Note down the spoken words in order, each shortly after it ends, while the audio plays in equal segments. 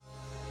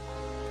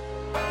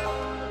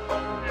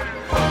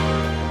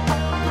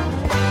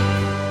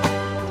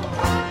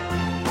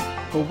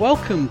Well,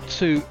 welcome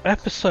to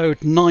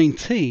episode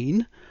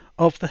 19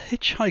 of the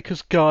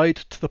Hitchhiker's Guide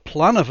to the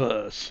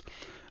Plannerverse.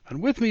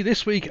 And with me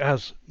this week,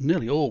 as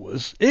nearly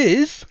always,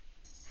 is...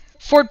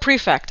 Ford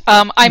Prefect.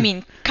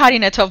 Karine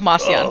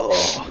Tovmasyan.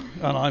 Oh,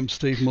 and I'm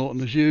Steve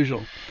Morton as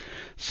usual.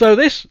 So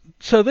this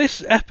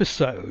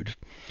episode,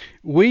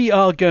 we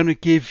are going to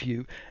give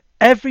you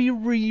every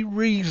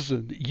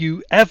reason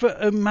you ever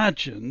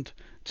imagined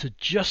to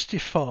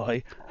justify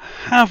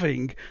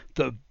having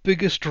the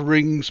biggest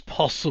rings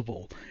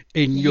possible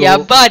in your... Yeah,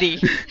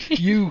 buddy.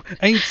 You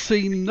ain't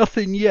seen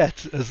nothing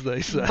yet, as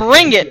they say.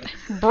 Bring it.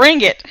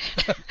 Bring it.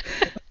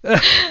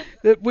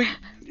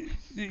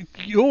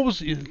 You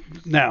always...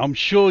 Now, I'm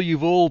sure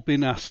you've all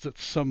been asked at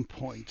some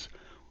point,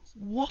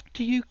 what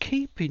do you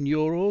keep in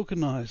your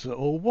organiser,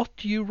 or what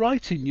do you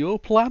write in your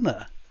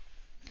planner?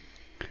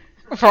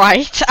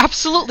 Right,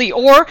 absolutely.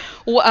 Or,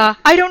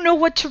 I don't know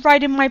what to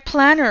write in my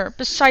planner.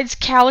 Besides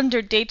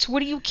calendar dates, what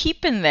do you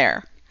keep in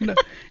there?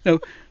 No,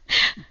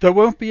 there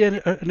won't be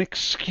an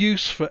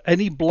excuse for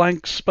any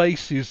blank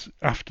spaces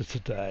after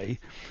today.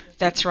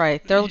 That's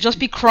right. There'll just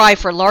be cry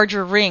for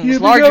larger rings,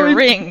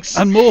 rings.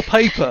 And more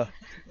paper.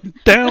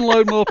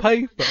 Download more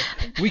paper.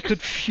 We could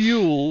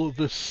fuel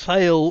the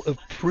sale of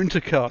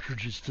printer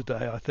cartridges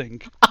today, I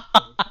think.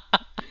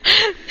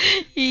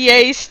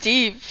 Yay,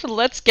 Steve.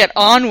 Let's get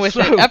on with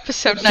it.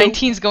 Episode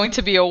 19 is going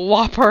to be a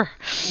whopper.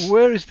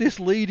 Where is this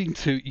leading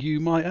to, you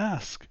might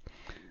ask?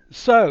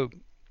 So,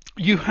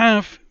 you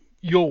have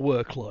your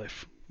work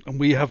life, and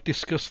we have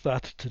discussed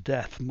that to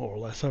death, more or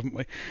less, haven't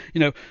we? You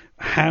know,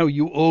 how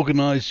you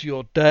organise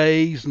your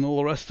days and all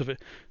the rest of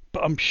it.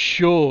 But I'm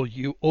sure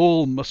you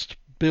all must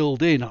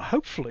build in,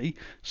 hopefully,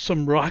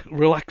 some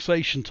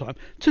relaxation time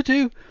to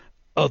do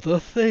other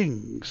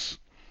things.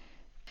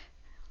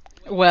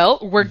 Well,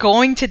 we're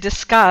going to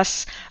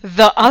discuss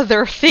the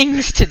other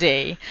things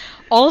today.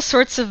 All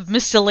sorts of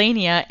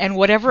miscellanea and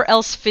whatever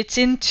else fits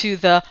into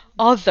the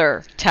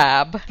other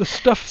tab. The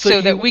stuff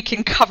that we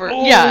can cover.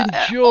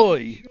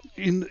 Enjoy.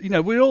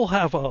 We all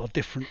have our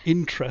different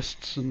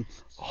interests and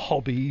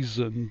hobbies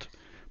and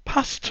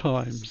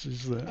pastimes,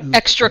 is there? And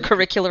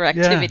extracurricular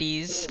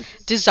activities,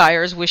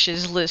 desires,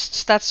 wishes,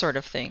 lists, that sort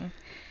of thing.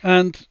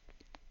 And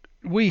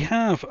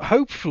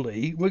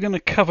hopefully, we're going to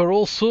cover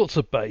all sorts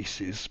of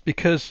bases,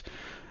 because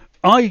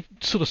I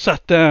sort of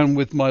sat down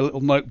with my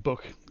little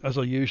notebook, as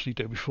I usually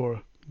do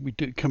before we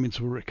do come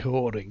into a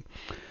recording,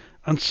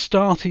 and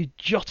started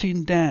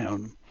jotting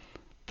down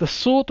the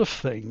sort of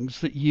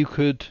things that you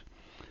could,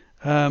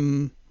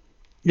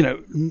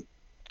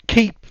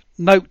 keep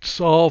notes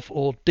of,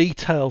 or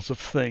details of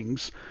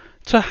things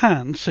to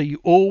hand, so you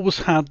always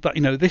had that.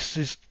 This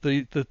is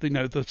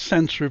the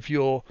centre of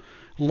your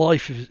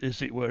life,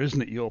 as it were,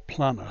 isn't it? Your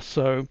planner.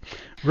 So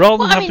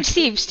rather than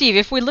Steve,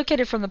 if we look at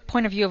it from the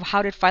point of view of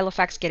how did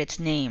Filofax get its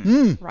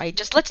name, right?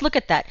 Just let's look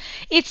at that.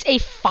 It's a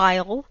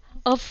file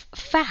of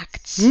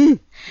facts.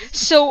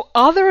 So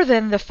other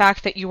than the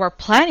fact that you are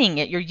planning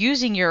it, you're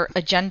using your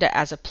agenda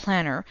as a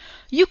planner,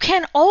 you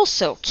can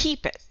also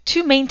keep it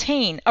to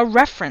maintain a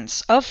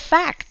reference of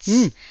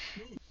facts.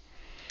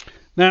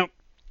 Now,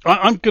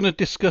 I'm going to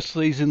discuss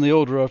these in the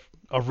order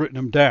I've written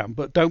them down,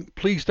 but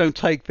please don't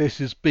take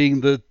this as being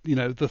the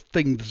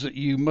things that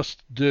you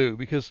must do,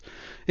 because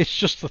it's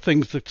just the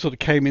things that sort of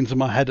came into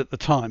my head at the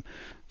time.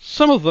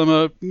 Some of them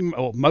are,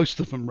 or most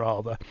of them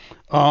rather,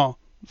 are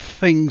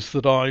things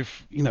that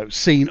I've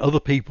seen other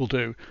people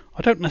do.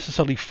 I don't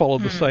necessarily follow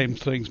the same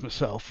things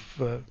myself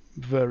for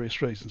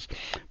various reasons,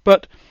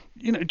 but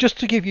just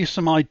to give you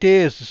some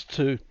ideas as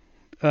to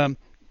the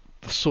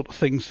sort of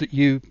things that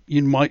you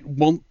might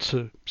want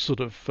to sort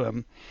of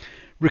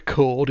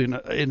record in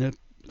a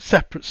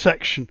separate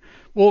section,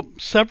 or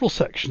several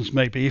sections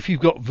maybe. If you've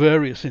got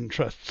various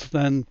interests,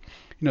 then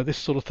this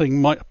sort of thing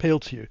might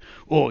appeal to you,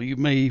 or you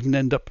may even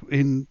end up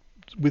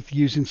with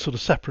using sort of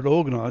separate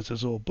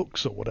organisers or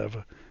books or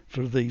whatever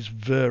for these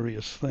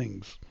various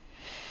things.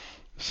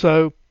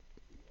 So,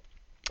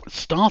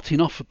 starting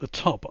off at the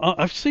top,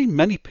 I've seen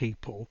many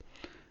people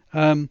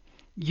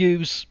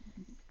use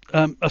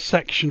a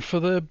section for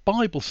their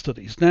Bible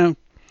studies. Now,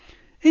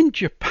 in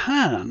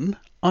Japan,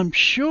 I'm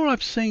sure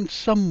I've seen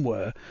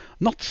somewhere,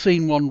 not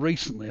seen one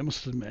recently, I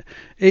must admit,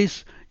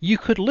 is you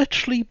could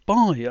literally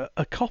buy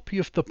a copy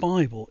of the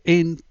Bible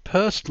in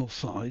personal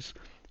size,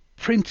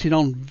 printed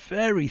on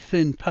very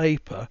thin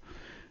paper,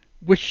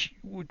 which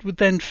would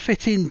then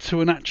fit into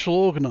an actual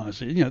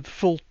organiser, the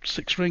full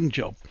 6-ring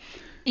job.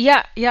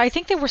 Yeah, I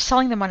think they were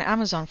selling them on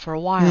Amazon for a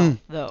while,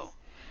 though.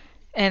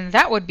 And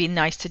that would be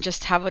nice to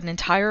just have an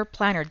entire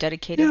planner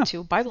dedicated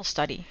to Bible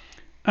study.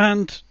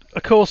 And,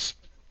 of course,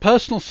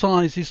 personal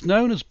size is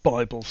known as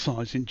Bible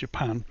size in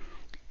Japan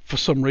for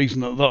some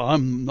reason that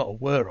I'm not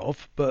aware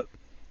of, but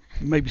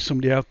maybe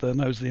somebody out there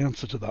knows the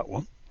answer to that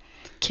one.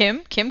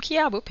 Kim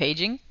Kiabu,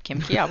 paging Kim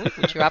Kiabu.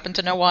 Would you happen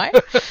to know why?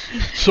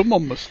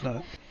 Someone must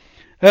know.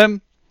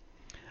 And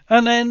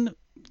then,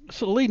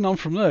 sort of leading on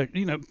from there,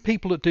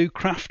 people that do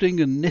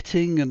crafting and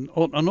knitting and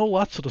all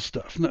that sort of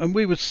stuff. And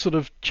we were sort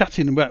of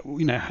chatting about,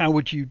 how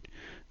would you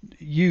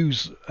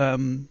use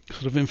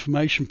sort of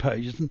information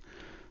pages. And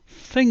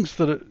things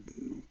that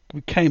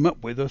we came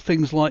up with are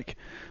things like,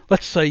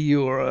 let's say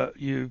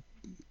you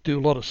do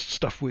a lot of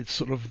stuff with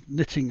sort of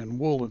knitting and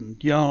wool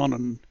and yarn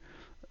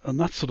and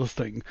that sort of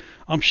thing.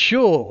 I'm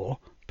sure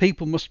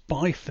people must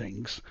buy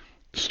things,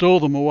 store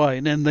them away,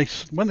 and then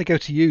when they go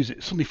to use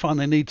it, suddenly find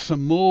they need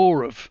some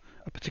more of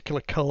a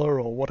particular colour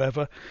or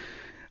whatever.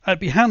 It'd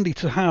be handy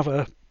to have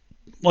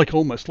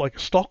almost like a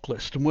stock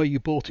list and where you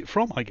bought it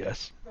from, I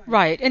guess.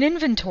 Right, an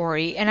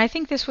inventory, and I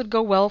think this would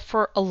go well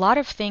for a lot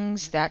of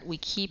things that we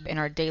keep in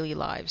our daily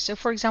lives. So,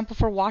 for example,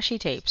 for washi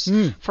tapes,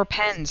 for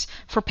pens,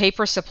 for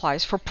paper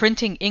supplies, for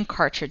printing ink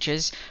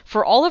cartridges,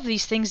 for all of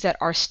these things that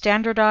are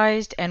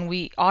standardized and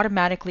we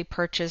automatically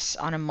purchase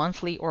on a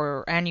monthly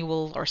or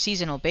annual or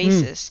seasonal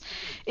basis.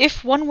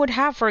 If one would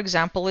have, for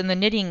example, in the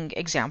knitting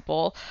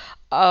example,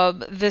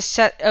 the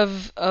set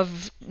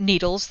of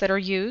needles that are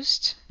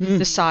used,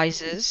 the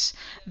sizes,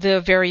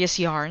 the various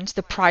yarns,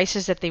 the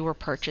prices that they were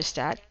purchased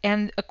at,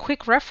 and a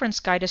quick reference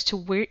guide as to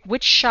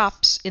which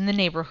shops in the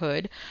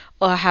neighborhood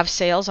have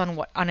sales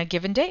on a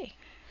given day.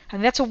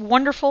 And that's a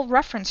wonderful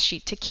reference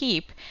sheet to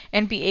keep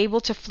and be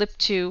able to flip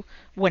to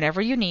whenever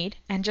you need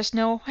and just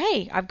know,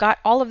 hey, I've got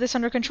all of this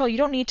under control. You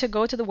don't need to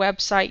go to the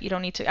website. You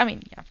don't need to, I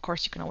mean, yeah, of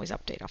course, you can always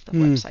update off the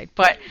website.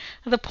 But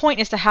the point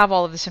is to have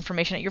all of this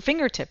information at your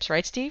fingertips,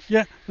 right, Steve?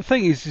 Yeah, the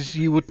thing is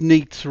you would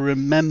need to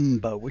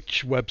remember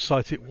which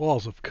website it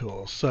was, of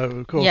course. So,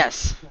 of course,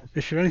 yes.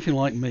 If you're anything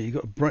like me,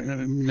 you've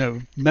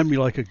got memory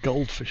like a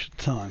goldfish at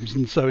times.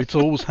 And so it's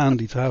always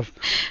handy to have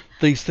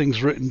these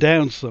things written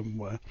down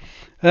somewhere.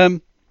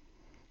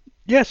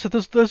 Yeah, so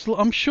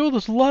I'm sure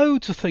there's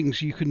loads of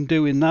things you can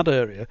do in that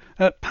area.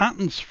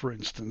 Patterns, for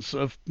instance,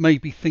 of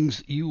maybe things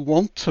that you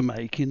want to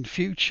make in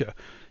future.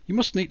 You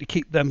must need to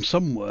keep them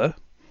somewhere.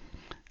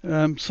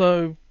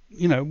 So,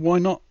 why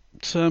not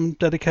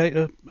dedicate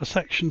a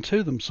section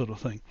to them, sort of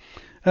thing.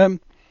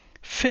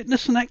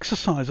 Fitness and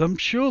exercise. I'm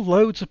sure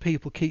loads of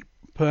people keep,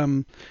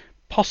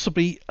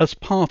 possibly as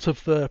part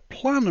of their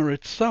planner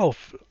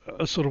itself,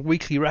 a sort of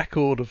weekly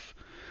record of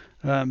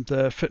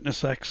their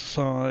fitness,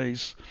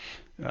 exercise,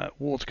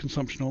 water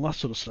consumption, all that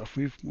sort of stuff.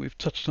 We've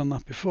touched on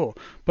that before,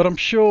 but I'm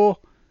sure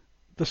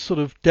the sort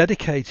of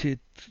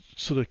dedicated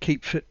sort of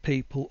keep fit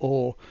people,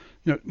 or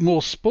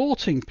more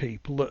sporting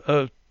people that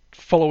are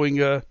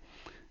following a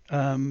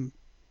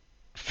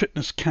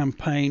fitness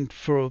campaign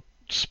for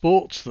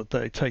sports that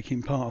they're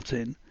taking part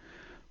in,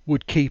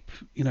 would keep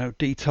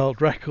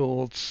detailed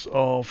records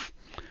of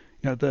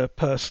their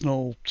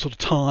personal sort of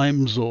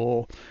times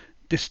or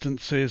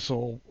distances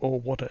or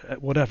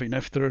whatever.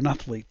 If they're an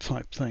athlete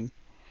type thing.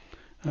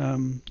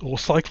 Or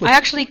cycling. I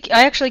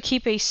actually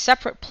keep a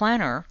separate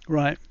planner,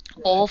 right,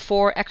 all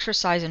for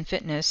exercise and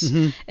fitness,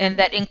 and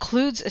that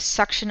includes a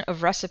section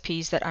of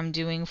recipes that I'm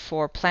doing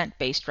for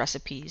plant-based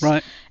recipes.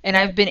 Right. And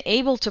I've been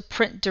able to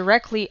print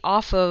directly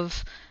off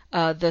of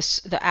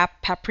the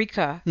app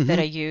Paprika that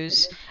I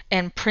use,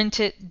 and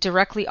print it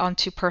directly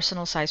onto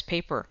personal size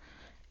paper,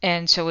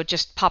 and so it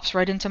just pops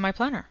right into my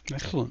planner.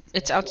 Excellent.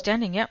 It's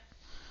outstanding. Yep.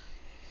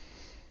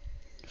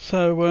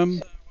 So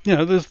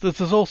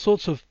there's all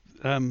sorts of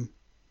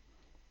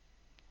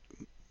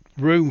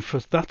room for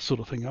that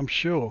sort of thing, I'm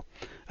sure.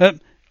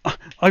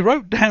 I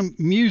wrote down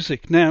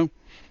music. Now,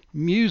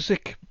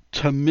 music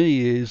to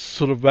me is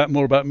sort of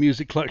more about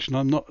music collection.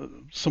 I'm not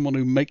someone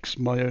who makes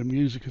my own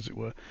music, as it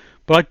were,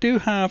 but I do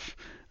have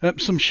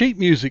some sheet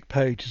music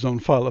pages on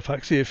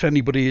Filofax, if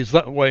anybody is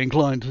that way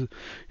inclined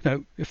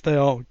to, if they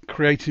are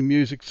creating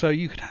music, so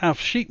you could have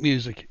sheet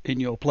music in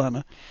your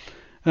planner.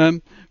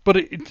 But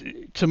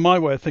to my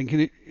way of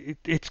thinking,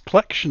 it's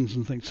collections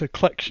and things. So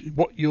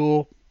what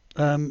your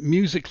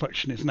music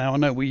collection is now. I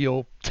know we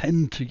all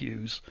tend to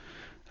use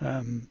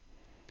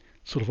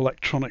sort of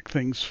electronic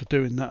things for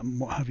doing that and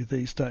what have you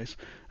these days.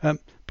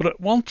 But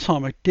at one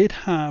time I did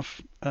have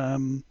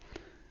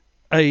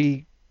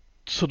a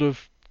sort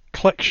of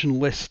collection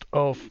list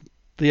of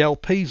the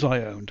LPs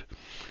I owned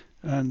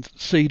and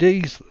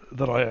CDs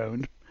that I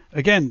owned.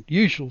 Again,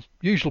 usual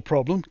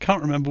problem.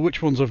 Can't remember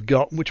which ones I've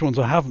got and which ones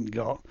I haven't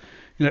got.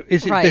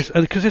 Is it this?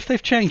 Because if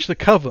they've changed the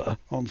cover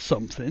on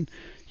something,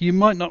 you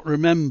might not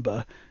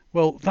remember.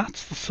 Well,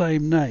 that's the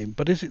same name,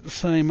 but is it the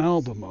same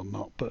album or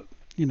not? But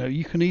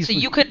you can easily. So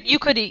you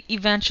could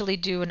eventually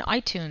do an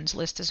iTunes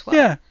list as well.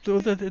 Yeah,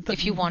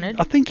 if you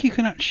wanted. I think you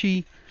can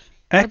actually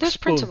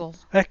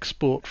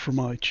export from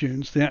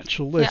iTunes the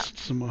actual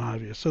lists and what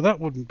have you. So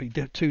that wouldn't be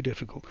too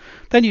difficult.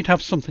 Then you'd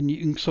have something you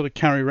can sort of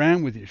carry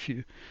around with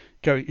you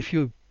if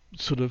you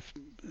sort of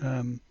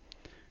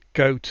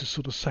go to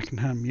sort of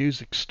second-hand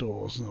music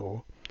stores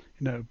or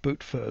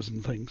boot fairs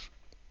and things.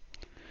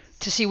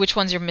 To see which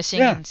ones you're missing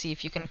and see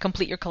if you can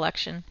complete your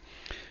collection.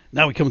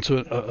 Now we come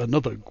to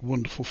another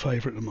wonderful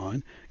favourite of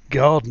mine,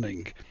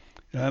 gardening.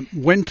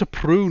 When to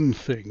prune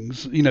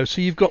things,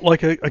 so you've got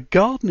like a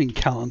gardening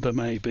calendar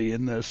maybe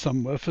in there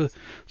somewhere for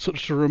sort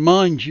of to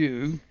remind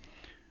you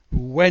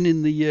when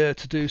in the year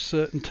to do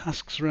certain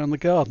tasks around the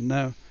garden.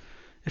 Now,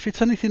 if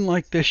it's anything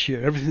like this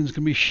year, everything's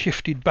going to be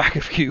shifted back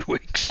a few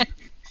weeks.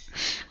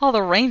 All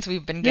the rains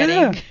we've been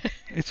getting.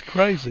 It's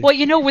crazy.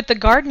 Well, with the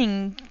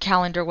gardening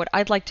calendar, what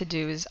I'd like to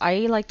do is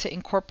I like to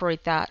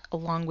incorporate that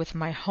along with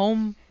my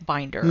home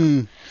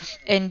binder.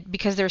 And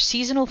because there are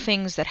seasonal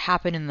things that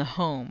happen in the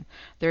home.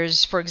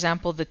 There's, for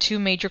example, the two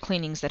major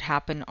cleanings that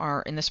happen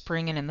are in the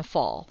spring and in the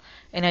fall.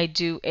 And I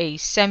do a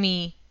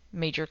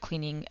semi-major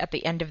cleaning at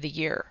the end of the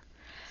year.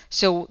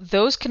 So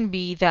those can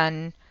be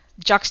then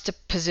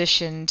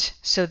juxtapositioned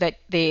so that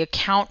they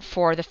account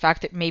for the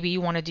fact that maybe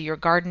you want to do your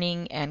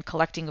gardening and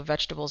collecting of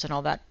vegetables and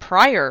all that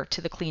prior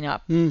to the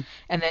cleanup, and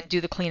then do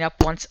the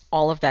cleanup once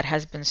all of that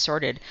has been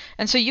sorted.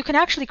 And so you can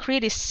actually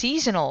create a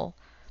seasonal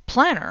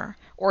planner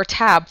or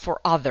tab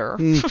for other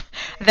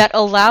that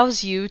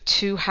allows you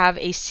to have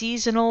a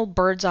seasonal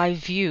bird's eye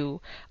view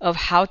of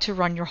how to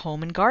run your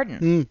home and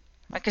garden.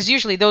 Because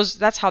usually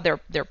that's how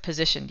they're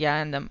positioned,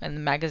 in the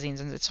magazines,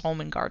 and it's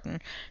home and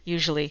garden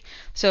usually.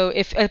 So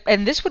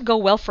and this would go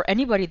well for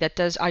anybody that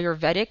does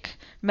Ayurvedic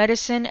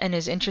medicine and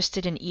is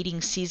interested in eating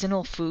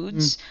seasonal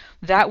foods.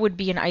 That would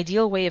be an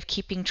ideal way of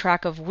keeping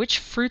track of which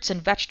fruits and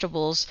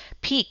vegetables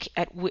peak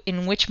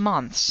in which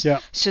months,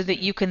 so that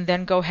you can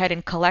then go ahead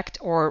and collect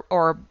or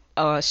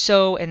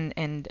sow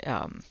and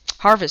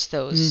harvest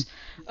those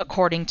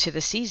according to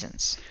the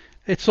seasons.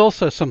 It's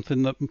also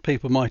something that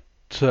people might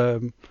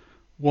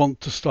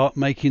want to start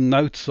making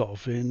notes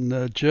of in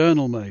a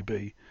journal,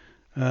 maybe,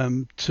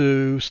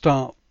 to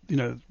start,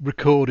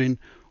 recording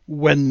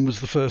when was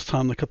the first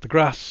time they cut the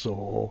grass,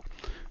 or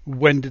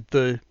when did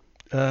the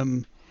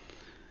the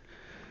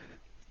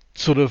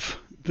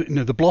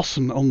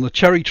blossom on the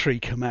cherry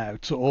tree come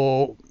out,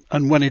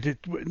 and when it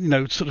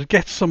sort of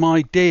get some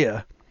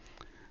idea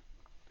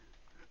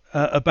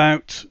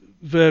about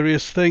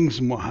various things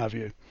and what have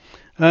you.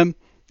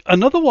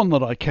 Another one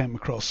that I came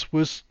across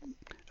was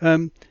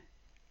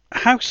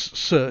house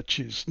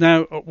searches.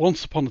 Now,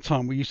 once upon a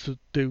time, we used to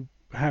do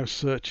house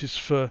searches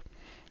for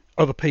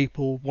other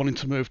people wanting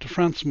to move to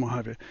France and what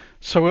have you.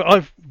 So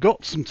I've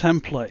got some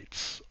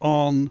templates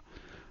on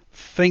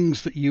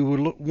things that you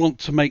will want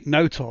to make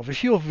note of.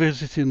 If you're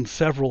visiting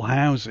several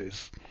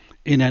houses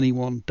in any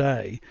one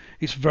day,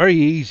 it's very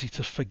easy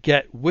to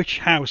forget which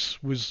house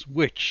was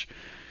which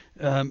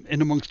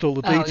in amongst all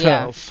the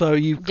details. So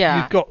you've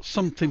got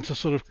something to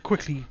sort of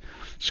quickly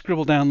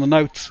scribble down the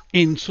notes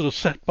in sort of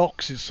set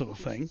boxes, sort of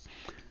thing.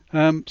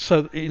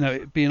 So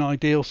it'd be an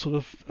ideal sort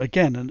of,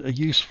 again, a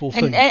useful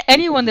thing. And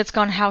anyone that's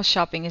gone house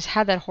shopping has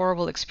had that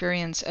horrible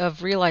experience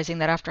of realizing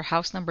that after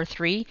house number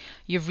 3,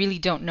 you really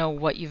don't know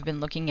what you've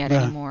been looking at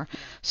anymore.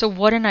 So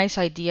what a nice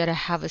idea to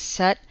have a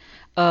set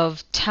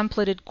of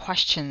templated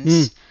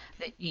questions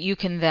that you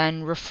can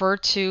then refer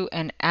to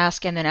and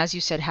ask, and then, as you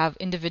said, have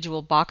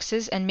individual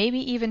boxes, and maybe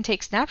even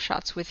take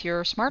snapshots with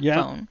your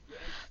smartphone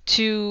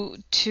to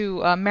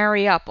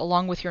marry up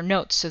along with your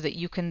notes, so that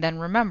you can then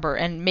remember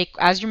and make,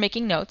 as you're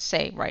making notes,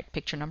 say, right,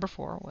 picture number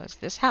 4 was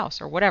this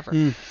house or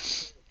whatever.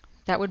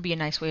 That would be a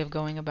nice way of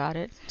going about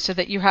it, so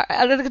that you have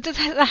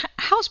the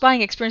house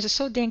buying experience is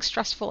so dang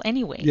stressful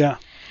anyway.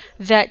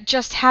 That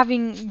just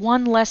having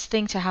one less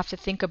thing to have to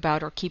think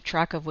about or keep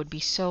track of would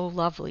be so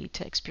lovely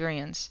to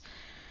experience.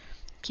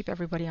 Keep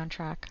everybody on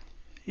track.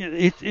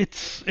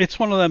 It's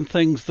one of them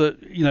things that,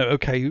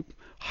 okay,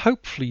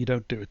 hopefully you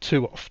don't do it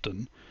too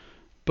often,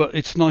 but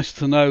it's nice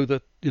to know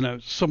that,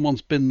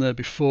 someone's been there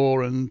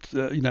before, and,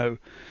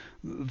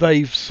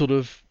 they've sort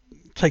of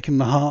taken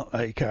the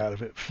heartache out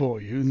of it for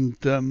you,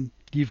 and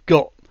you've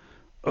got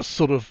a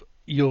sort of,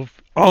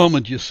 you've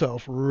armoured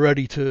yourself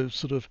ready to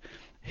sort of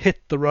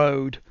hit the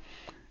road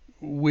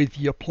with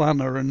your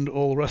planner and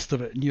all the rest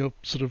of it, and you're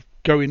sort of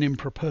going in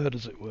prepared,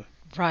 as it were.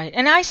 Right,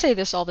 and I say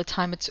this all the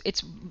time.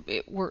 It's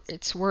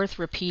worth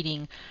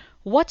repeating.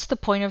 What's the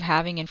point of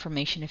having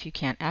information if you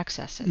can't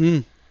access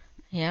it?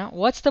 Yeah.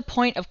 What's the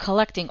point of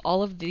collecting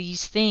all of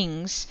these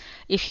things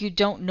if you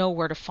don't know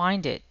where to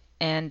find it?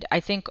 And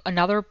I think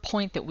another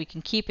point that we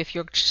can keep, if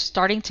you're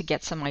starting to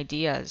get some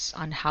ideas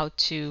on how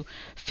to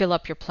fill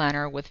up your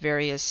planner with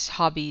various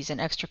hobbies and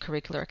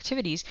extracurricular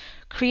activities,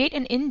 create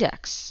an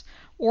index.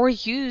 Or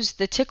use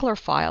the tickler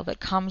file that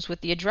comes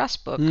with the address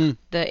book,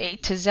 the A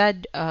to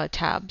Z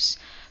tabs,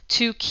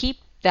 to keep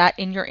that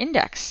in your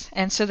index,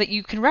 and so that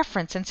you can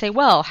reference and say,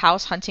 well,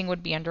 house hunting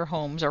would be under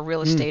homes or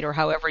real estate or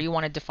however you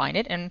want to define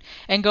it, and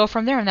go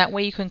from there. And that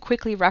way you can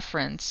quickly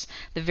reference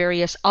the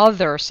various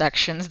other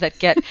sections that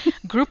get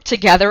grouped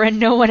together, and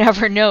no one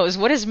ever knows,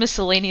 what does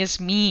miscellaneous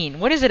mean?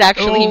 What does it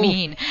actually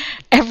mean?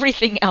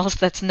 Everything else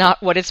that's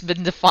not what it's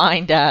been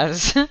defined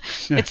as.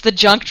 It's the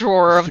junk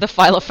drawer of the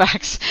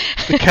Filofax.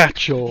 The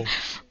catch-all.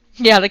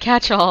 Yeah, the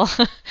catch-all.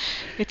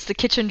 It's the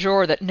kitchen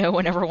drawer that no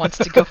one ever wants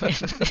to go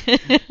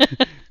in.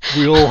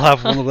 We all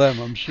have one of them,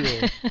 I'm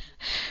sure.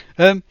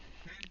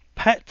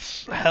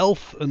 Pets,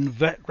 health and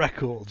vet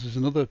records is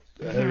another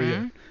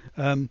area.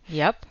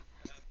 Yep.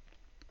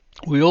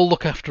 We all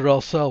look after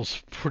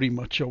ourselves pretty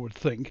much, I would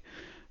think.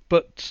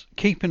 But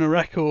keeping a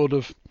record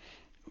of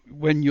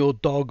when your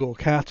dog or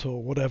cat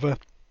or whatever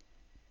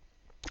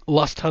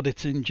last had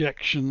its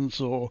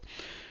injections, or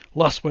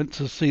last went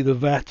to see the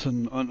vet,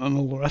 and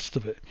all the rest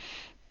of it,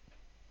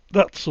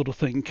 that sort of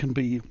thing can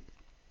be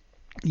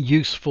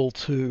useful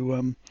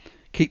to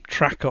keep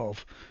track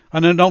of.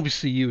 And then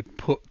obviously you would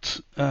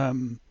put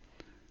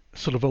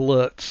sort of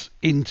alerts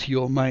into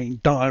your main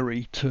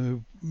diary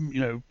to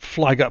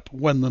flag up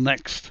when the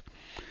next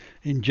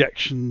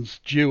injections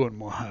due and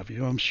what have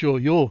you. I'm sure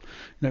you're,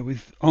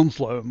 with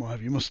Onslow and what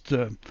have you, must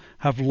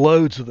have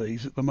loads of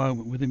these at the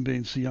moment with him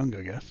being so young,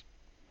 I guess.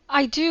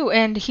 I do,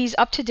 and he's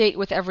up to date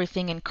with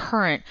everything and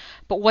current.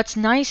 But what's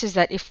nice is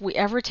that if we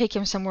ever take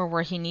him somewhere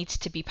where he needs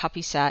to be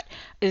puppy sat,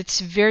 it's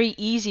very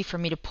easy for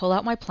me to pull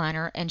out my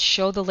planner and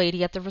show the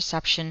lady at the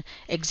reception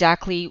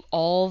exactly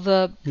all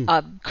the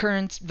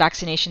current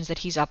vaccinations that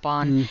he's up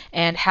on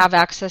and have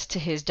access to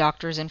his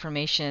doctor's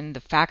information, the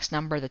fax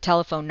number, the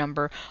telephone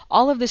number.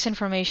 All of this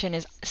information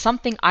is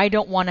something I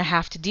don't want to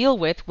have to deal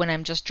with when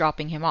I'm just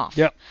dropping him off.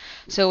 Yep.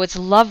 So it's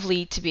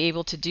lovely to be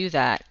able to do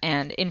that.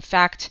 And in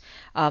fact,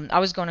 I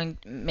was going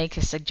to make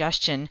a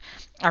suggestion.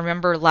 I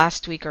remember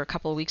last week or a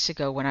couple of weeks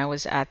ago when I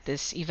was at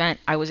this event,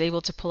 I was able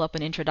to pull up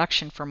an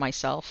introduction for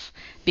myself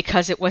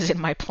because it was in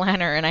my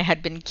planner, and I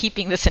had been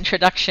keeping this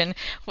introduction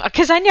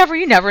because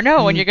you never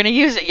know when you're going to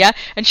use it, yeah?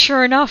 And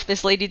sure enough,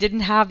 this lady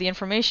didn't have the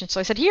information. So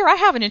I said, here, I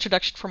have an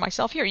introduction for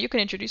myself. Here, you can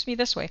introduce me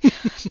this way.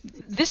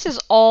 This is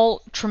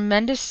all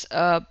tremendous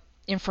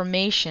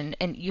information,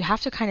 and you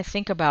have to kind of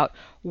think about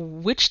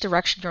which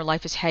direction your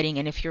life is heading,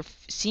 and if you're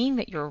seeing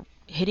that you're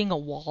hitting a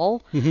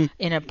wall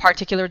in a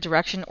particular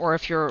direction, or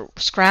if you're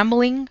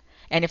scrambling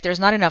and if there's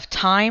not enough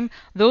time,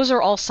 those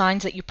are all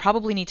signs that you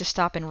probably need to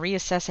stop and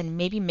reassess and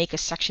maybe make a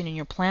section in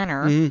your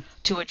planner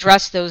to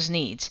address those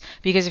needs.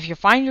 Because if you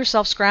find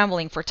yourself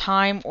scrambling for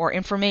time or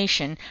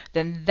information,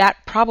 then that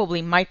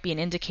probably might be an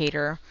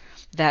indicator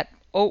that,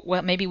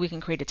 maybe we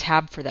can create a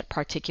tab for that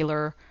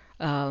particular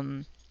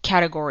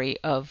category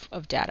of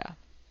data.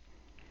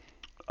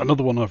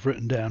 Another one I've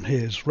written down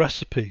here is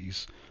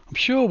recipes. I'm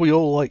sure we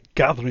all like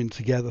gathering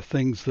together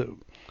things that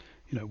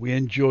we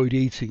enjoyed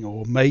eating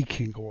or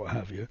making or what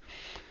have you.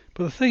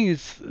 But the thing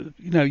is,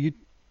 you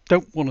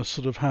don't want to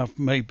sort of have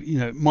maybe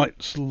it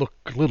might look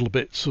a little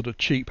bit sort of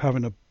cheap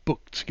having a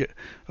book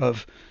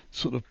of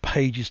sort of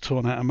pages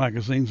torn out of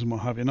magazines and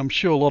what have you. And I'm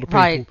sure a lot of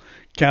people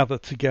gather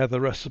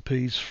together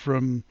recipes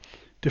from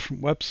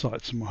different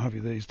websites and what have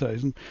you these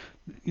days. And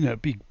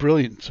it'd be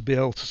brilliant to be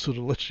able to sort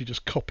of literally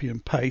just copy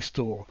and paste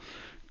or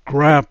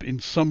grab in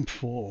some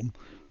form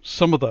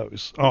some of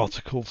those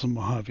articles and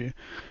what have you,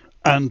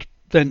 and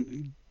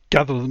then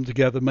gather them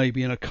together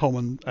maybe in a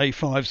common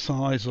A5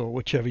 size or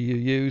whichever you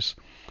use,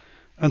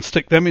 and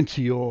stick them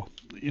into your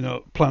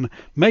planner,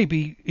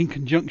 maybe in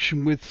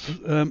conjunction with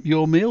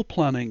your meal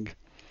planning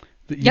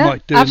that you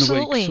might do in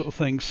the week, sort of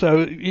thing.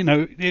 So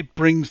it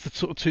brings the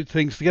sort of two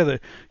things together.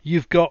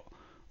 You've got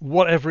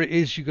whatever it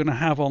is you're going to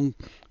have on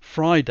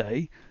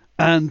Friday,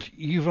 and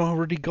you've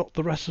already got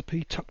the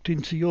recipe tucked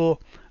into your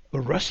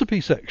recipe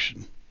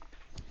section.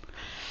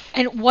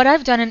 And what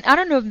I've done, and I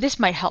don't know if this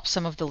might help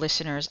some of the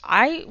listeners,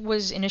 I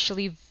was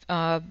initially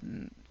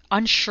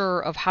unsure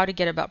of how to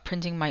get about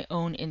printing my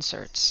own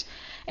inserts.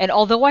 And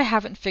although I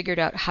haven't figured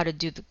out how to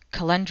do the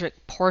calendric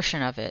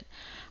portion of it,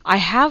 I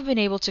have been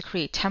able to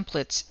create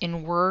templates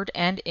in Word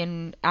and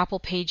in Apple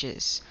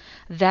Pages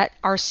that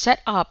are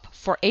set up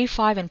for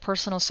A5 and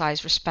personal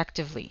size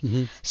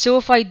respectively. So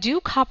if I do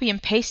copy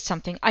and paste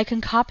something, I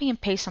can copy and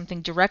paste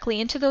something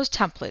directly into those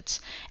templates,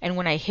 and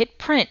when I hit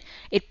print,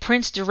 it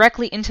prints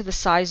directly into the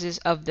sizes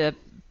of the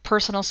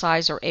personal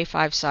size or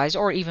A5 size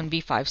or even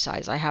B5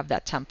 size. I have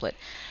that template.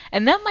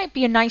 And that might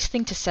be a nice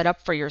thing to set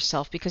up for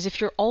yourself, because if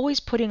you're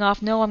always putting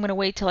off, no, I'm going to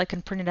wait till I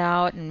can print it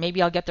out and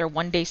maybe I'll get there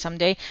one day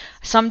someday.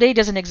 Someday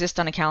doesn't exist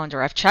on a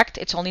calendar. I've checked.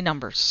 It's only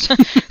numbers.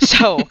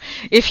 So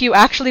if you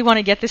actually want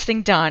to get this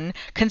thing done,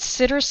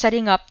 consider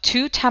setting up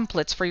 2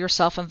 templates for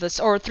yourself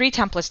or 3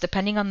 templates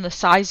depending on the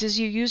sizes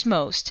you use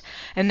most.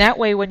 And that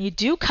way when you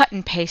do cut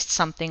and paste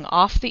something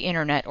off the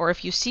internet, or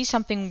if you see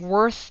something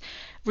worth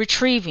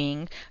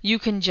retrieving, you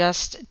can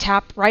just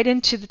tap right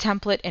into the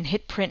template and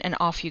hit print, and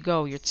off you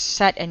go. You're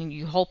set, and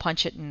you hole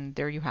punch it, and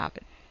there you have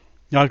it.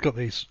 Now, I've got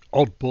these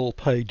oddball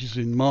pages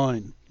in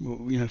mine.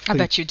 I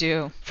bet you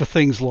do. For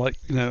things like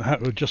how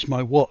to adjust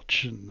my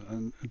watch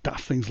and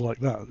daft things like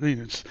that.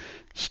 It's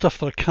stuff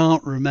that I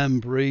can't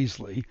remember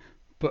easily,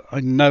 but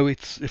I know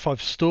if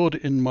I've stored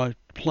it in my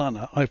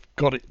planner, I've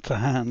got it to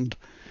hand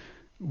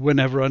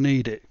whenever I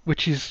need it,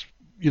 which is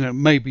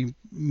maybe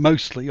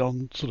mostly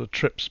on sort of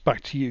trips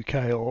back to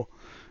UK or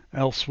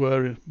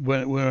elsewhere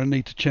where I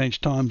need to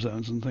change time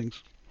zones and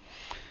things.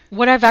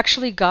 What I've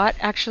actually got,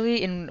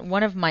 in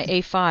one of my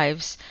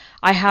A5s,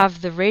 I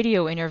have the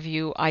radio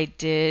interview I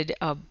did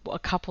a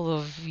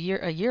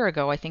year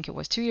ago, I think it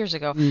was 2 years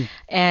ago.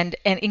 And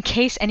in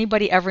case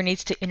anybody ever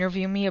needs to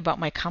interview me about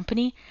my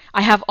company,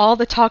 I have all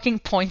the talking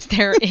points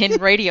there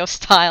in radio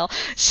style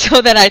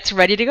so that it's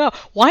ready to go.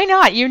 Why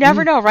not? You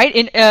never know,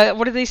 right?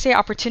 What do they say?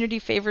 Opportunity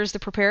favors the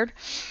prepared.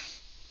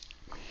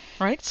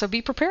 Right? So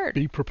be prepared.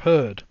 Be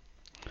prepared.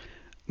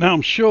 Now,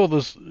 I'm sure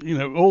there's,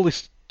 all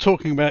this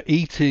talking about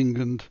eating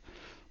and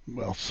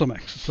well, some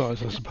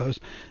exercise, I suppose.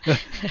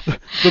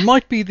 There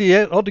might be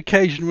the odd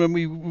occasion when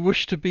we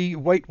wish to be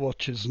Weight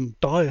Watchers and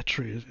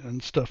dietary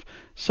and stuff.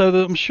 So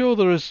that I'm sure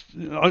there is.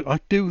 I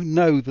do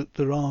know that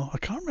there are. I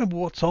can't remember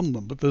what's on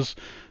them, but there's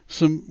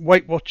some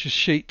Weight Watchers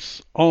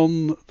sheets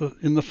in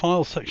the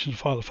file section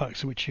of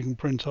Filofax, which you can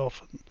print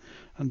off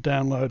and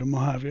download and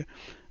what have you.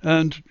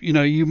 And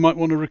you might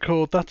want to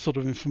record that sort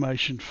of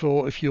information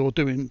for if you're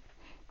doing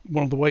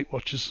one of the Weight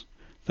Watchers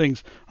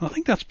things. I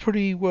think that's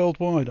pretty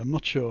worldwide. I'm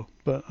not sure,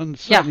 but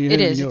certainly it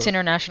is. Europe. It's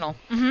international.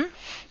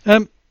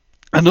 Mm-hmm.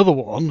 Another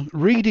one: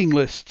 reading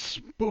lists,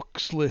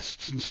 books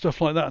lists, and stuff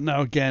like that.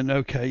 Now again,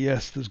 okay,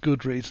 yes, there's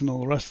Goodreads and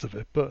all the rest of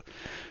it, but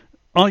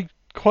I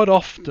quite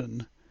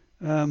often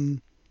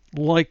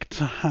like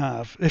to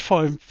have, if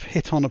I've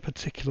hit on a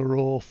particular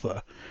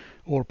author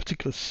or a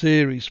particular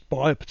series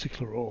by a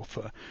particular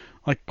author,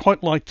 I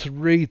quite like to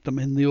read them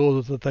in the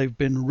order that they've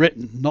been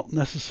written, not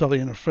necessarily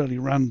in a fairly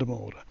random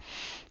order.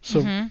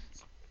 So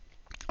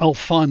I'll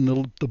find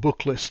the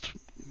book list,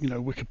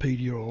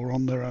 Wikipedia or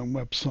on their own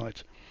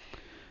website,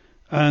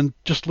 and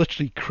just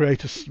literally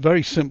create a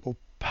very simple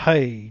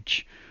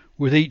page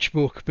with each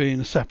book being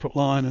a separate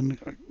line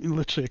and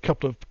literally a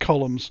couple of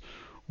columns.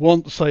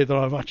 One to say that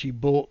I've actually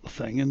bought the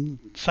thing, and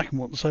second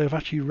one to say I've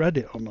actually read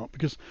it or not,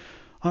 because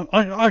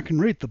I can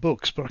read the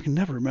books, but I can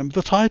never remember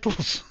the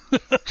titles.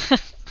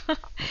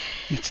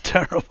 It's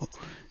terrible.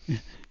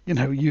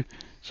 You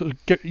sort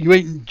of you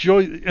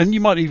enjoy, and you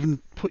might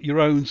even put your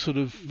own sort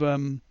of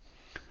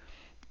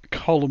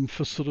column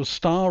for sort of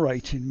star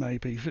rating,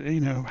 maybe.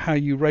 How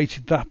you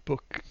rated that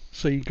book,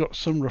 so you got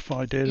some rough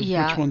idea of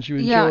which ones you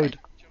enjoyed.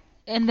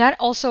 And that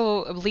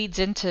also leads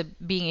into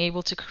being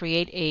able to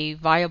create a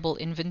viable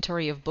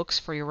inventory of books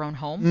for your own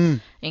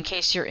home, in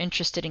case you're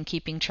interested in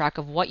keeping track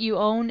of what you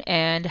own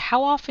and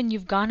how often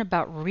you've gone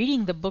about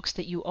reading the books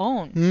that you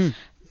own.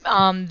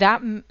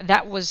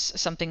 That was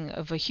something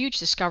of a huge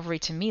discovery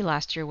to me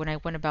last year when I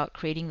went about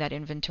creating that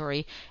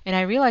inventory, and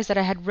I realized that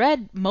I had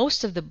read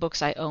most of the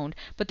books I owned,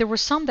 but there were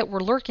some that were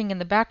lurking in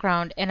the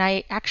background, and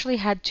I actually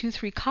had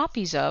 2-3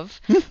 copies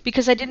of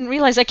because I didn't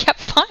realize I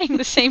kept buying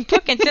the same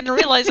book and didn't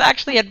realize I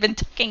actually had been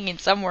tucking in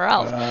somewhere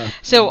else.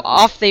 So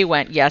off they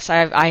went. Yes,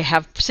 I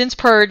have since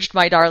purged,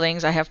 my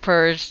darlings. I have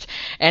purged,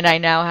 and I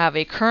now have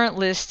a current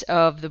list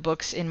of the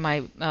books in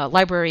my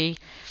library.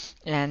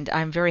 And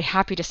I'm very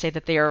happy to say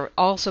that they are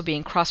also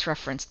being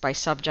cross-referenced by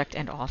subject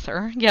and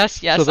author. Yes,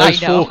 so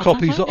those I know. 4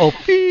 copies are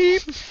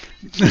beep.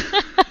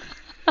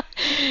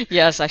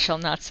 Yes, I shall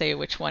not say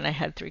which one I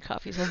had 3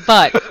 copies of,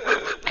 but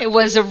it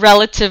was a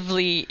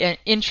relatively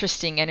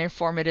interesting and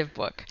informative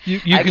book. You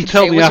can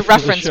tell me after the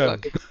show. It was a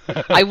reference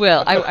book. I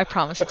will. I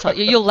promise to tell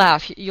you. You'll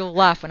laugh. You'll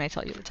laugh when I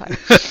tell you the title.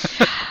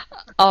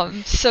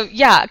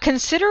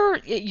 Consider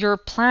your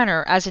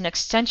planner as an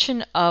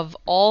extension of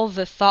all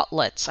the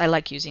thoughtlets. I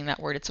like using that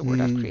word. It's a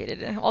word I've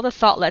created. All the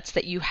thoughtlets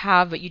that you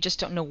have, but you just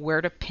don't know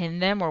where to pin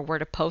them or where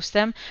to post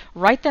them.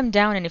 Write them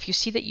down, and if you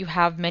see that you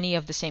have many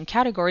of the same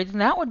category, then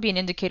that would be an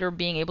indicator of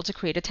being able to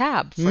create a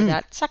tab for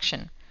that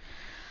section.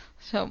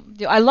 So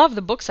I love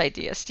the books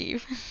idea,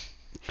 Steve.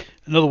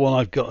 Another one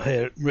I've got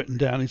here written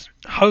down is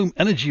home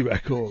energy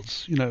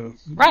records.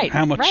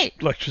 How much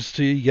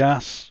electricity,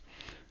 gas,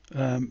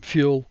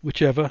 fuel,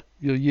 whichever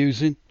you're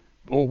using,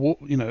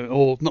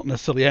 or not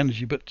necessarily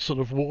energy, but sort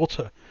of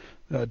water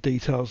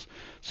details.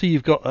 So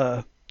you've got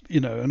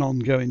an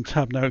ongoing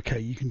tab. Now, okay,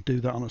 you can do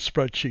that on a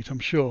spreadsheet, I'm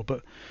sure,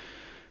 but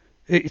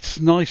it's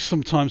nice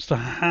sometimes to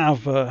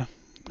have a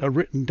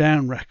written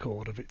down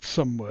record of it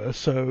somewhere.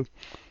 So,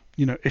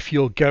 if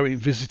you're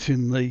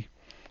visiting the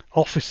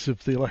office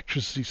of the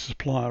electricity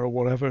supplier or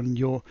whatever, and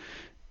you're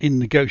in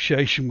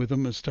negotiation with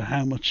them as to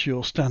how much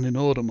your standing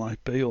order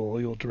might be,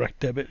 or your direct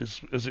debit,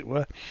 as it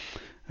were.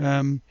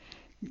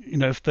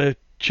 If they're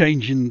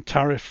changing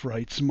tariff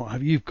rates and what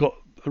have you, you've got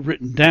a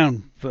written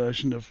down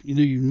version of,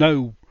 you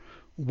know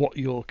what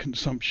your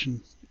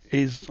consumption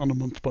is on a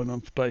month by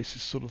month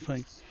basis, sort of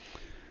thing.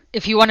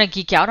 If you want to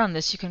geek out on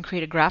this, you can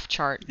create a graph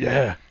chart.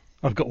 Yeah.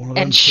 I've got one of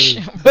them too.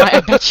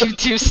 I bet you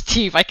do,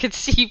 Steve. I could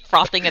see you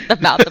frothing at the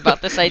mouth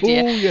about this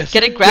idea. Oh, yes.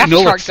 Get a graph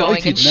chart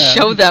going and now.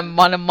 show them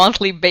on a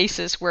monthly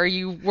basis where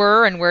you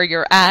were and where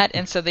you're at,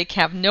 and so they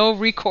can have no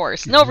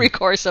recourse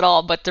at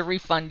all, but to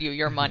refund you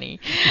your money.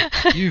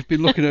 You've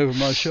been looking over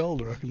my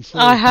shoulder, I can see.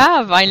 I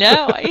have. I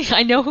know.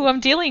 I know who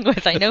I'm dealing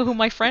with. I know who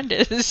my friend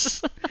is.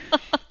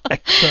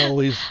 Excel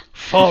is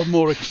far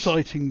more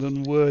exciting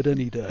than Word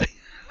any day.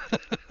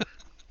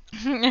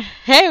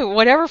 Hey,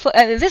 whatever.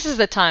 This is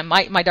the time,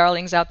 my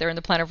darlings out there in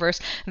the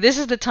Plannerverse, this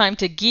is the time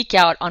to geek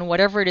out on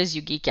whatever it is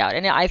you geek out.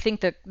 And I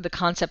think that the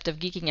concept of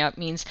geeking out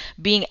means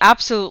being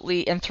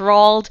absolutely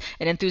enthralled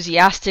and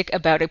enthusiastic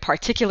about a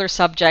particular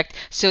subject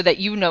so that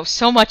you know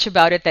so much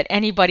about it that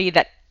anybody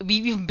that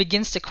even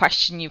begins to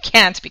question you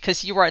can't,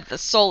 because you are the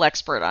sole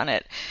expert on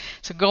it.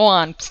 So go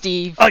on,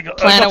 Steve. I got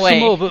away. some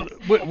more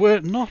that were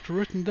not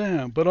written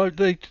down, but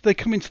they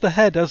come into the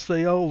head as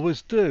they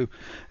always do.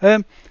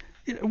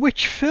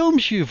 Which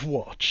films you've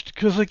watched,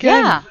 because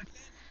again,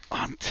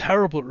 I'm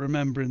terrible at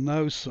remembering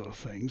those sort of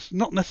things.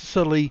 Not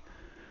necessarily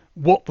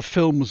what the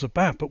film was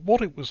about, but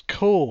what it was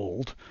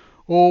called,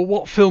 or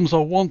what films I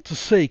want to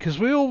see, because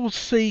we always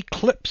see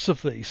clips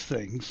of these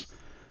things,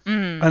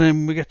 and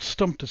then we get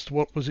stumped as to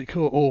what was it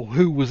called, or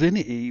who was in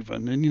it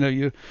even, and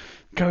you're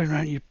going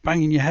around, you're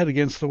banging your head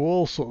against the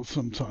wall sort of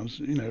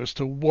sometimes, as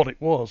to what it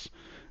was,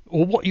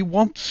 or what you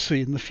want to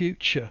see in the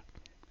future,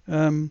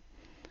 and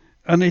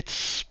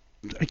it's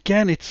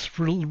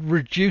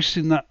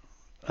reducing that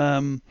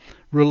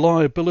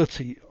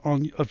reliability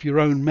of your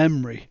own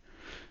memory.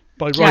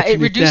 It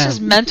reduces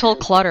mental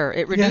clutter.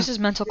 It reduces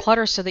mental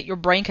clutter so that your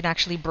brain can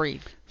actually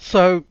breathe.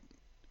 So,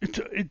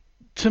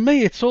 to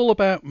me, it's all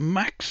about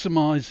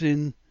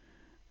maximizing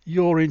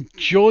your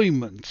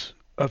enjoyment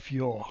of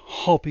your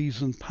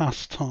hobbies and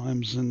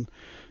pastimes and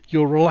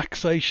your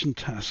relaxation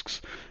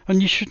tasks.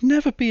 And you should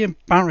never be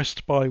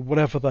embarrassed by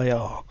whatever they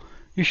are.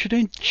 You should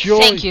enjoy...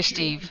 Thank you,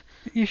 Steve.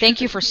 Thank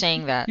you for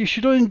saying that. You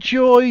should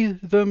enjoy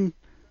them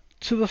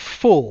to the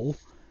full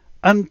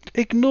and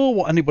ignore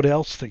what anybody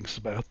else thinks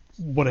about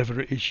whatever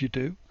it is you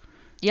do.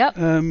 Yep.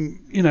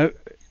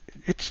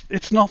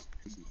 It's not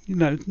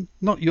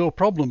not your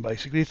problem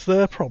basically. It's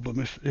their problem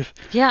if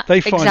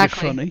they find it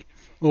funny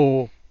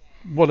or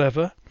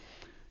whatever.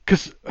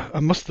 Because I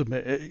must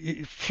admit,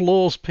 it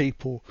floors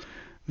people.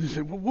 They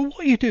say, "Well, what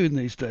are you doing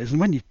these days?" And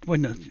when you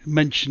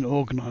mention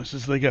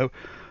organisers, they go,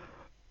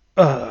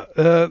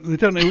 they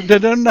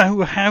don't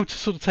know how to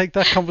sort of take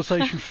that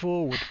conversation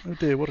forward. Oh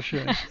dear, what a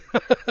shame.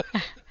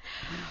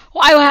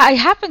 Well, I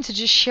happened to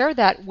just share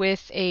that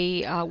with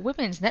a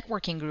women's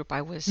networking group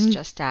I was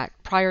just at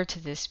prior to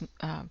this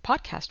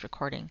podcast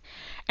recording.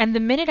 And the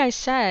minute I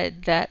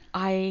said that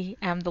I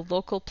am the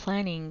local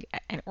planning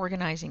and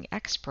organizing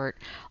expert,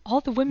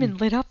 all the women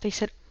lit up. They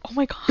said, "Oh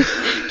my God,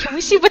 can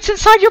we see what's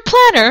inside your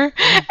planner?"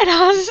 And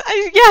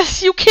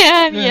yes, you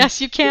can. Yeah. Yes,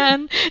 you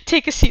can.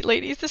 Take a seat,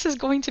 ladies. This is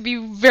going to be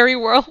very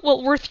well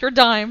worth your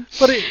dime.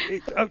 But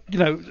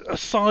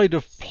aside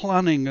of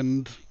planning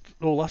and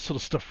all that sort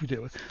of stuff we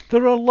do,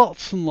 there are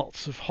lots and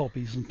lots of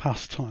hobbies and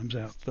pastimes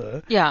out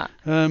there. Yeah.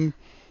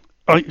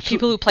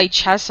 People who play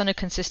chess on a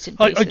consistent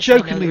basis. I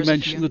jokingly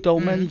mentioned the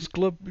Dolmen's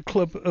Club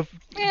of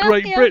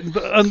Great Britain,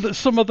 and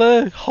some of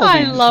their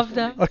hobbies I love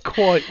them. Are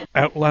quite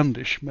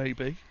outlandish,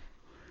 maybe.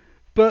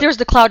 But there's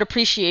the Cloud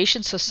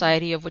Appreciation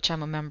Society, of which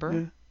I'm a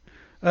member.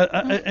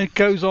 Yeah. It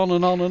goes on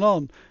and on and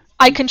on.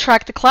 I can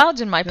track the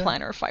clouds in my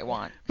planner if I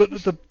want. But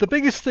the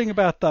biggest thing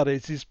about that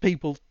is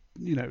people,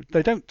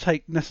 they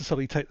don't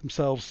necessarily take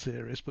themselves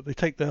serious, but they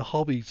take their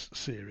hobbies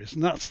serious,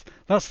 and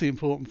that's the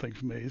important thing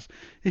for me. Is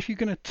if you're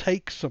going to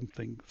take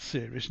something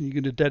serious and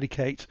you're going to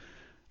dedicate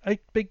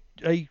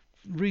a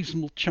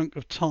reasonable chunk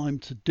of time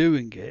to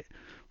doing it,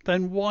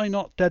 then why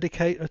not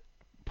dedicate a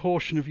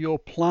portion of your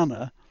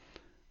planner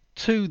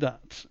to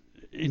that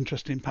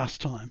interesting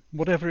pastime,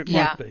 whatever it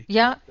might be.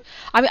 Yeah.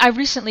 I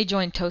recently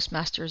joined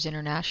Toastmasters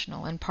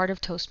International, and part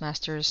of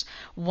Toastmasters,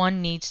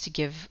 one needs to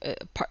give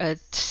a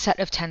set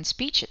of 10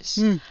 speeches.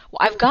 Well,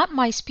 I've got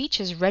my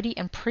speeches ready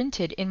and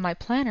printed in my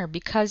planner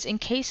because in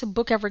case a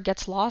book ever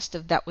gets lost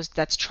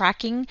that's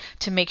tracking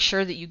to make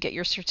sure that you get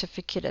your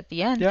certificate at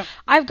the end,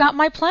 I've got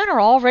my planner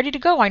all ready to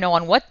go. I know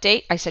on what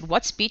date I said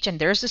what speech, and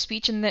there's the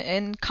speech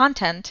in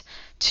content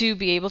to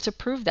be able to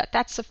prove that.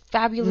 That's a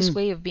fabulous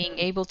way of being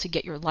able to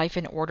get your life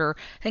in order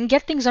and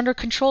get things under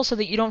control so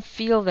that you don't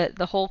feel that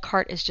the whole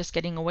cart is just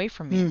getting away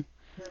from you.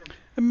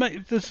 And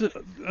there's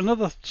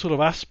another sort of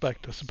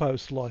aspect, I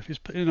suppose, to life. Is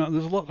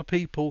there's a lot of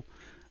people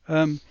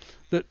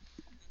that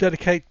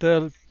dedicate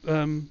their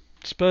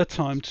spare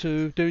time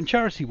to doing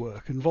charity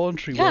work and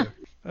voluntary work.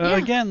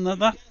 Again,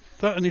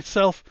 that in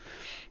itself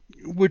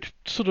would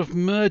sort of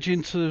merge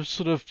into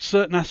sort of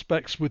certain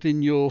aspects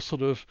within your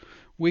sort of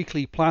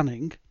weekly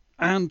planning.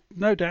 And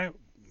no doubt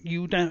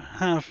you don't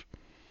have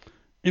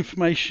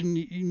information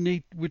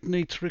you would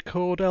need to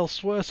record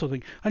elsewhere, sort of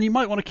thing. And you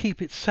might want to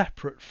keep it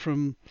separate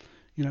from,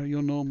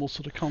 your normal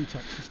sort of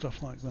contacts and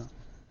stuff like that.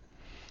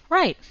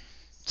 Right.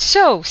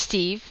 So,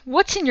 Steve,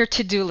 what's in your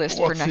to-do list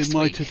for next week? What's in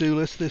my to-do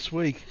list this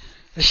week?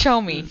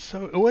 Show me.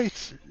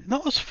 It's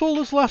not as full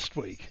as last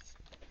week.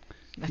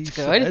 That's good.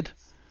 Said,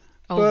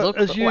 look.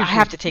 I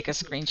have to take a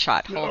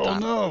screenshot. Hold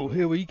on. Oh, no.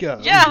 Here we go.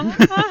 Yeah.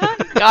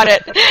 Got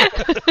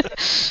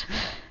it.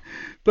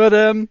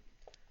 But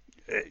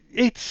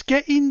it's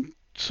getting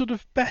sort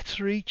of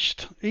better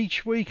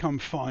each week, I'm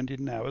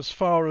finding now, as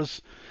far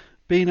as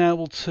being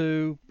able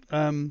to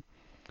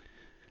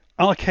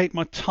allocate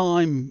my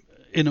time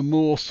in a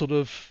more sort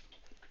of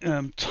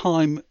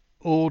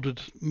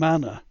time-ordered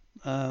manner,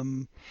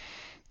 and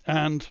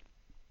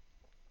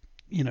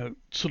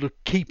sort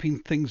of keeping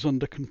things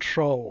under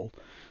control.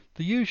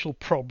 The usual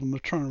problem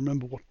of trying to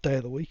remember what day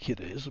of the week it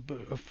is,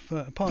 but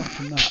apart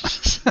from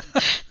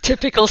that.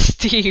 Typical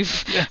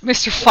Steve. Yeah.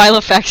 Mr.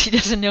 Filofax, he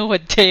doesn't know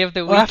what day of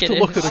the week it is. I have to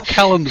look at a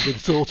calendar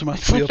that's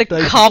automatically updated. It's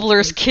like the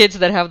cobbler's kids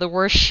that have the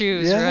worst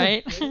shoes,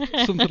 right?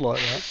 Something like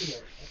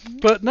that.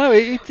 But no,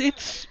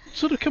 it's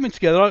sort of coming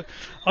together.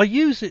 I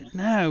use it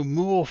now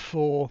more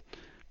for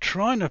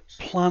trying to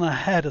plan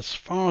ahead as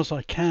far as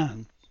I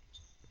can.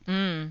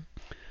 And,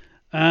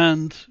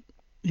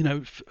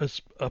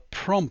 as a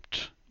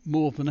prompt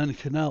more than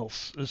anything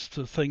else as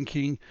to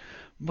thinking,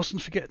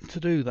 mustn't forget to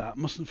do that,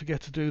 mustn't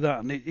forget to do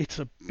that.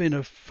 And been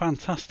a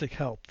fantastic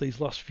help these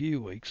last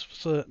few weeks, for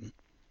certain.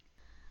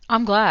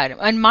 I'm glad.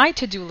 On my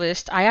to-do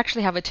list, I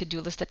actually have a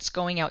to-do list that's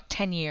going out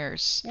 10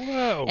 years.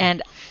 Wow.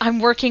 And I'm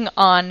working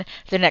on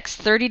the next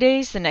 30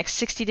 days, the next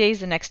 60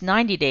 days, the next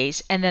 90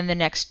 days, and then the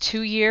next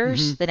 2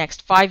 years, the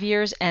next 5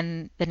 years,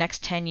 and the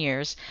next 10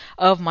 years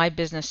of my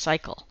business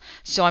cycle.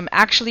 So I'm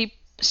actually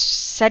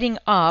setting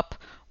up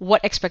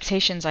what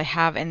expectations I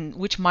have and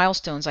which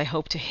milestones I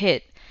hope to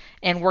hit,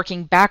 and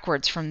working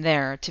backwards from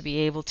there to be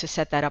able to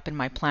set that up in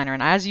my planner.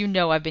 And as you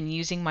know, I've been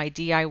using my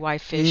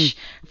DIY Fish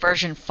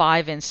version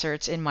 5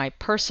 inserts in my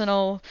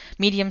personal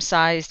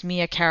medium-sized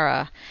Mia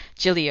Cara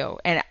Gilio,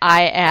 and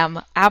I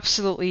am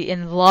absolutely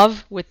in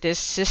love with this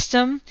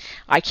system.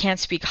 I can't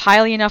speak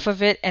highly enough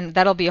of it, and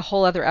that'll be a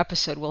whole other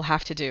episode we'll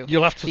have to do.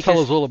 You'll have to tell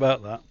us all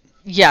about that.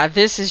 Yeah,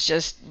 this is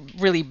just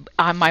really,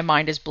 my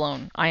mind is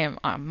blown. I'm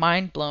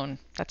mind blown.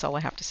 That's all I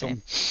have to say.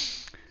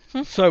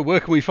 So where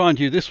can we find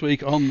you this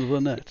week on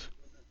the net?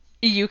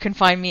 You can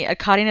find me at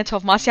Karine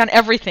Tovmasi on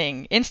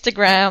everything.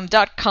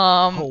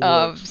 Instagram.com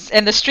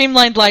and the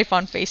Streamlined Life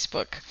on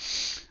Facebook.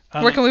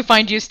 Where can we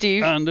find you,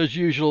 Steve? And as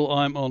usual,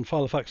 I'm on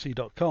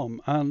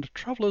filofaxy.com and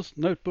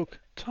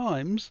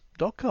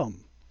travelersnotebooktimes.com.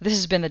 This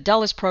has been the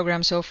dullest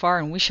program so far,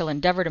 and we shall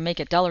endeavor to make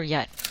it duller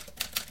yet.